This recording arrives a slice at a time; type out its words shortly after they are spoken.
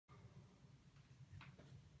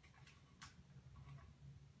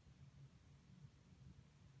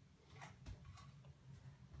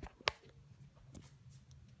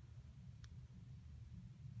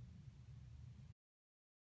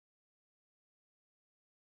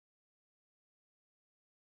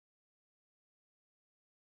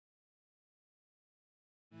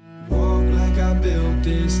I built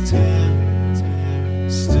this town.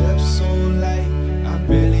 Steps so light, I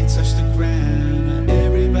barely touch the ground.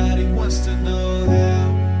 Everybody wants to know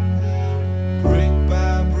how. Brick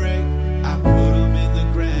by brick, I put them in the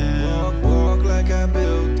ground. Walk like I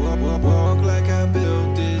built, walk like I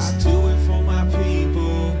built this. I do it for my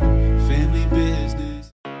people, family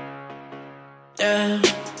business. Yeah.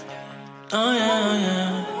 Oh yeah, oh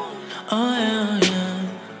yeah. Oh yeah, oh yeah.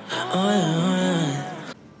 Oh yeah, oh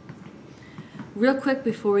yeah. Real quick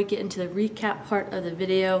before we get into the recap part of the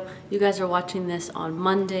video, you guys are watching this on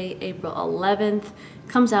Monday, April 11th.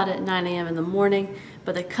 Comes out at 9 a.m. in the morning,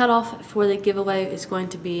 but the cutoff for the giveaway is going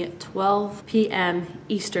to be 12 p.m.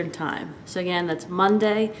 Eastern time. So again, that's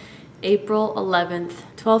Monday, April 11th,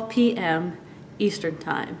 12 p.m. Eastern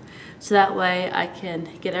time. So that way I can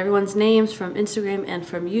get everyone's names from Instagram and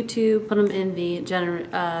from YouTube, put them in the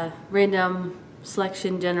random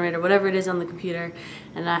selection generator, whatever it is on the computer,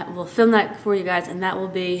 and I will film that for you guys, and that will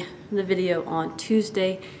be the video on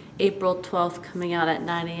Tuesday, April 12th, coming out at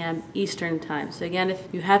 9 a.m. Eastern time. So again, if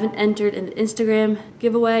you haven't entered in the Instagram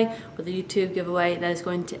giveaway or the YouTube giveaway, that is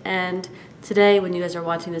going to end today when you guys are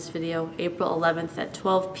watching this video, April 11th at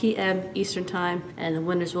 12 p.m. Eastern time, and the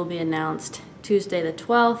winners will be announced Tuesday the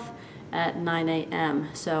 12th at 9 a.m.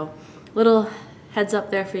 So little heads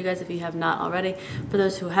up there for you guys if you have not already. For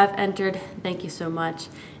those who have entered, thank you so much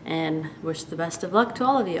and wish the best of luck to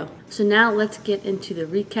all of you. So now let's get into the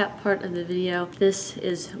recap part of the video. This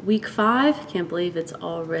is week 5. Can't believe it's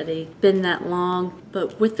already been that long,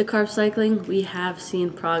 but with the carb cycling, we have seen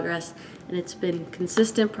progress, and it's been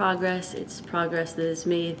consistent progress. It's progress that has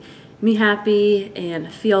made me happy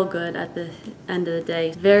and feel good at the end of the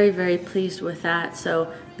day. Very, very pleased with that.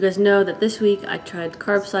 So you guys know that this week I tried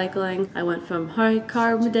carb cycling. I went from high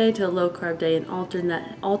carb day to a low carb day and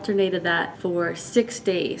alternated that for 6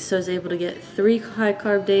 days. So I was able to get 3 high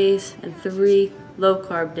carb days and 3 low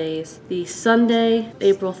carb days. The Sunday,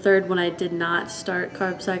 April 3rd, when I did not start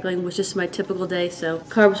carb cycling, was just my typical day. So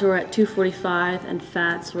carbs were at 245 and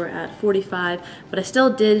fats were at 45, but I still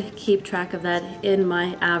did keep track of that in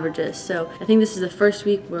my averages. So I think this is the first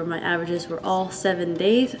week where my averages were all 7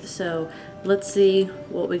 days. So let's see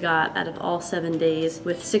what we got out of all 7 days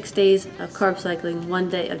with 6 days of carb cycling, 1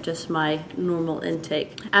 day of just my normal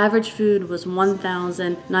intake. Average food was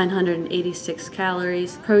 1,986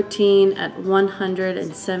 calories, protein at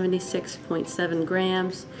 176.7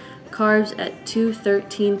 grams, carbs at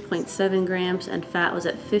 213.7 grams, and fat was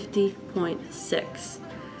at 50.6.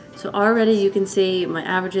 So already you can see my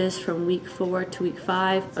averages from week 4 to week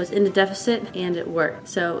 5. I was in the deficit and it worked.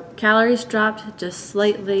 So calories dropped just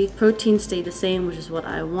slightly, protein stayed the same, which is what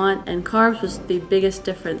I want, and carbs was the biggest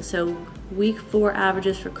difference. So week 4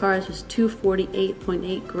 averages for carbs was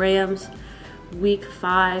 248.8 grams. Week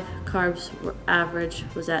 5 carbs average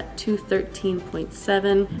was at 213.7,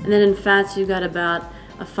 and then in fats you got about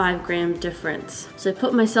a 5 gram difference. So I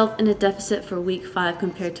put myself in a deficit for week 5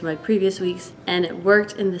 compared to my previous weeks, and it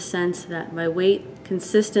worked in the sense that my weight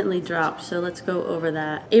consistently dropped. So let's go over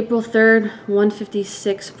that. April 3rd,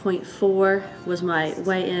 156.4 was my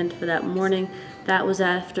weigh-in for that morning. That was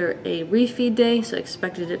after a refeed day, so I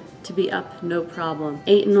expected it to be up no problem.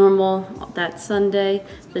 Ate normal that Sunday.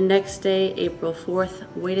 The next day, April 4th,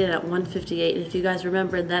 weighted at 158. And if you guys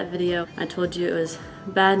remember in that video, I told you it was a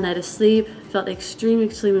bad night of sleep. Felt extremely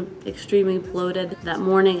bloated. That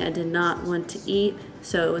morning, I did not want to eat.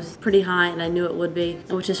 So it was pretty high, and I knew it would be,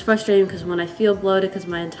 which is frustrating because when I feel bloated because of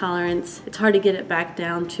my intolerance, it's hard to get it back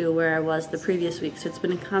down to where I was the previous week. So it's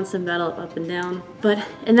been a constant battle up and down. But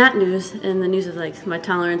in that news, in the news of like my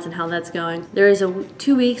tolerance and how that's going, there is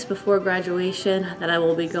 2 weeks before graduation that I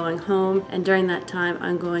will be going home, and during that time I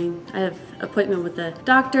have an appointment with the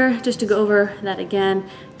doctor just to go over that again,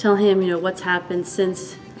 tell him, what's happened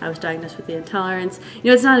since I was diagnosed with the intolerance.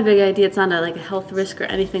 It's not a big idea, it's not like a health risk or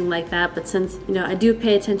anything like that, but since, I do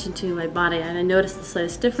pay attention to my body and I notice the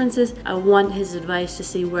slightest differences, I want his advice to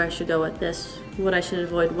see where I should go with this, what I should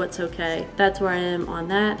avoid, what's okay. That's where I am on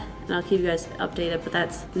that, and I'll keep you guys updated, but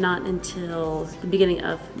that's not until the beginning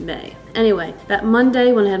of May. Anyway, that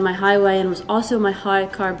Monday when I had my high weigh-in was also my high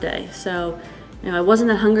carb day, so I wasn't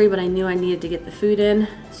that hungry, but I knew I needed to get the food in.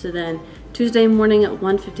 So then Tuesday morning at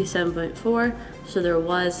 157.4, so there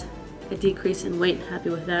was a decrease in weight, happy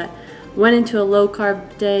with that. Went into a low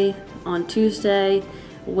carb day on Tuesday,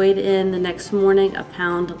 weighed in the next morning a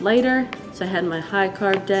pound lighter, so I had my high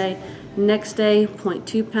carb day. Next day,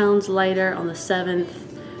 0.2 pounds lighter on the 7th.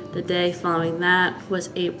 The day following that was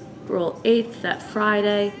April 8th, that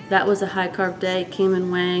Friday. That was a high carb day, came in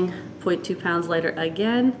weighing 0.2 pounds lighter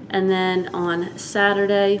again. And then on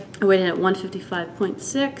Saturday, I weighed in at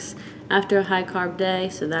 155.6. after a high carb day.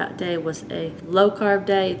 So that day was a low carb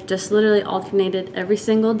day. Just literally alternated every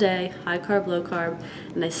single day, high carb, low carb.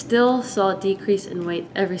 And I still saw a decrease in weight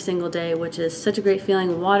every single day, which is such a great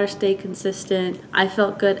feeling. Water stayed consistent. I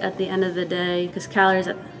felt good at the end of the day because calories,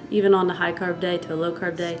 even on the high carb day to a low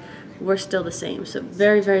carb day, we're still the same. So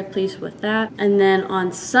very, very pleased with that. And then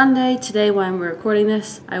on Sunday, today when we're recording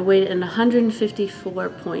this, I weighed in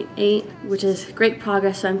 154.8, which is great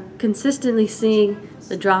progress. So I'm consistently seeing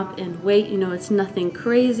the drop in weight. You know, it's nothing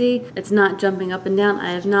crazy. It's not jumping up and down.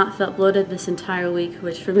 I have not felt bloated this entire week,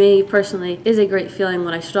 which for me personally is a great feeling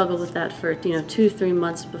when I struggled with that for, 2-3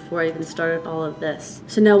 months before I even started all of this.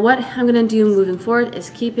 So now what I'm gonna do moving forward is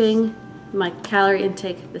keeping my calorie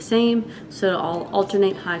intake the same, so I'll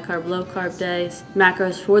alternate high carb, low carb days.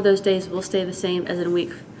 Macros for those days will stay the same as in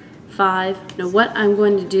week 5. Now what I'm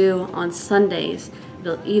going to do on Sundays,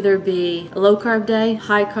 it'll either be a low carb day,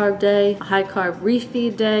 high carb day, a high carb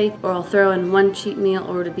refeed day, or I'll throw in one cheat meal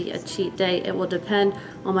or it'll be a cheat day. It will depend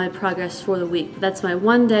on my progress for the week. That's my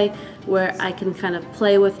one day where I can kind of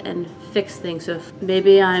play with and fix things. So if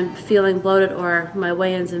maybe I'm feeling bloated or my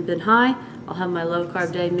weigh-ins have been high, I'll have my low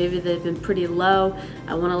carb day. Maybe they've been pretty low,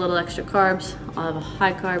 I want a little extra carbs, I'll have a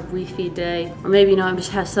high carb refeed day. Or maybe, I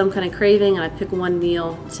just have some kind of craving and I pick one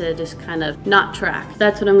meal to just kind of not track.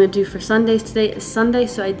 That's what I'm gonna do for Sundays. Today is Sunday,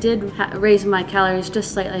 so I did raise my calories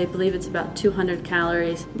just slightly. I believe it's about 200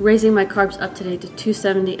 calories. Raising my carbs up today to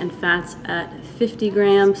 270 and fats at 50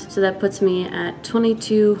 grams. So that puts me at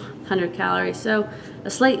 2,200 calories. So a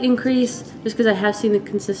slight increase just because I have seen the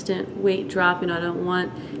consistent weight drop. I don't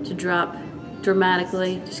want to drop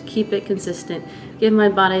dramatically, just keep it consistent, give my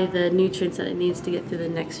body the nutrients that it needs to get through the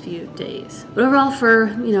next few days. But overall, for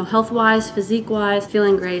health-wise, physique-wise,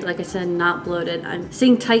 feeling great. Like I said, not bloated. I'm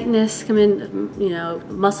seeing tightness come in,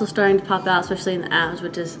 muscle starting to pop out, especially in the abs,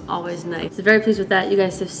 which is always nice. So very pleased with that. You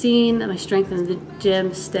guys have seen my strength in the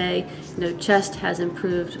gym stay. Chest has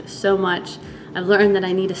improved so much. I've learned that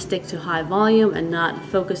I need to stick to high volume and not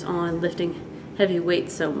focus on lifting heavy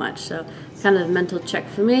weights so much. So kind of a mental check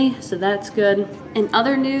for me, so that's good. In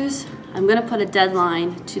other news, I'm gonna put a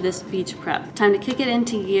deadline to this beach prep. Time to kick it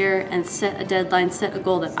into gear and set a deadline, set a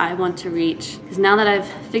goal that I want to reach. Because now that I've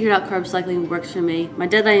figured out carb cycling works for me, my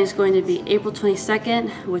deadline is going to be April 22nd,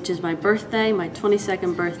 which is my birthday, my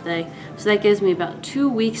 22nd birthday. So that gives me about 2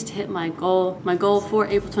 weeks to hit my goal. My goal for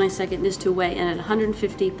April 22nd is to weigh in at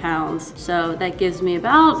 150 pounds. So that gives me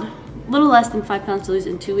about a little less than 5 pounds to lose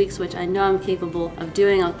in 2 weeks, which I know I'm capable of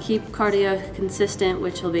doing. I'll keep cardio consistent,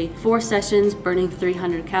 which will be 4 sessions, burning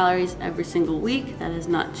 300 calories every single week. That has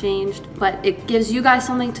not changed, but it gives you guys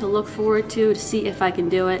something to look forward to see if I can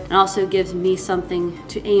do it. And also gives me something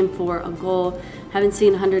to aim for, a goal. Haven't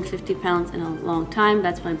seen 150 pounds in a long time.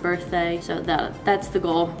 That's my birthday, so that's the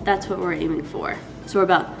goal. That's what we're aiming for. So we're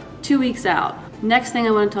about 2 weeks out. Next thing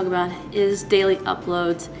I want to talk about is daily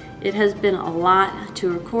uploads. It has been a lot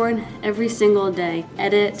to record every single day,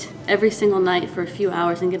 edit every single night for a few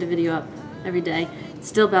hours and get a video up every day.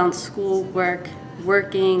 Still balance school, work,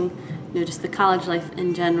 working, just the college life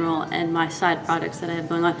in general and my side projects that I have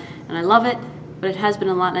going on. And I love it, but it has been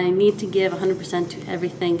a lot and I need to give 100% to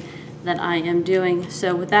everything that I am doing.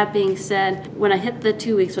 So with that being said, when I hit the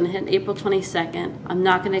 2 weeks, when I hit April 22nd, I'm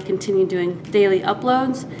not going to continue doing daily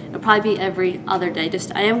uploads. It'll probably be every other day.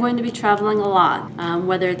 I am going to be traveling a lot,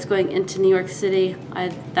 whether it's going into New York City, I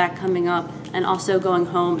have that coming up, and also going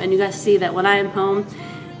home. And you guys see that when I am home,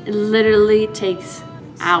 it literally takes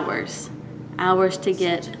hours to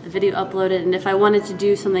get a video uploaded. And if I wanted to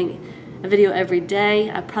do a video every day,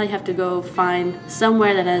 I'd probably have to go find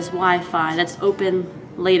somewhere that has Wi-Fi, that's open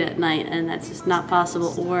late at night, and that's just not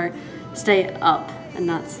possible, or stay up and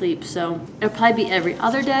not sleep. So it'll probably be every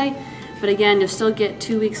other day, but again, you'll still get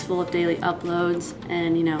 2 weeks full of daily uploads.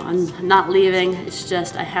 And I'm not leaving, it's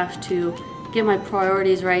just I have to get my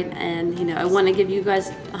priorities right, and I want to give you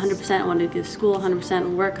guys 100%, I want to give school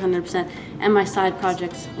 100%, work 100%, and my side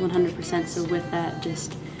projects 100%. So with that,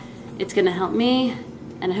 it's gonna help me,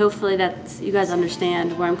 and hopefully that you guys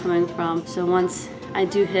understand where I'm coming from. So once I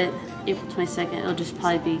do hit April 22nd, it'll just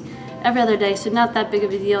probably be every other day, so not that big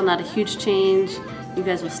of a deal, not a huge change. You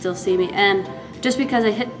guys will still see me, and just because I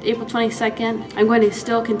hit April 22nd, I'm going to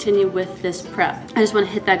still continue with this prep. I just want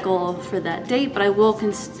to hit that goal for that date, but I will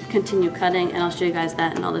continue cutting, and I'll show you guys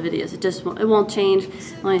that in all the videos. It won't change.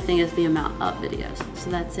 The only thing is the amount of videos. So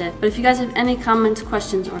that's it. But if you guys have any comments,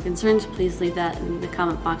 questions, or concerns, please leave that in the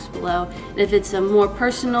comment box below. And if it's a more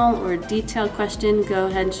personal or detailed question, go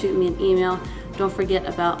ahead and shoot me an email. Don't forget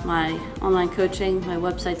about my online coaching. My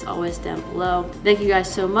website's always down below. Thank you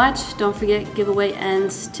guys so much. Don't forget, giveaway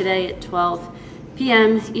ends today at 12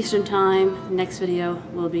 p.m. Eastern Time. The next video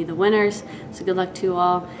will be the winners. So good luck to you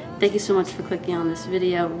all. Thank you so much for clicking on this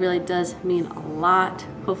video. It really does mean a lot.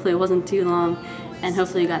 Hopefully it wasn't too long, and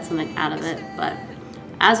hopefully you got something out of it. But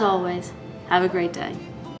as always, have a great day.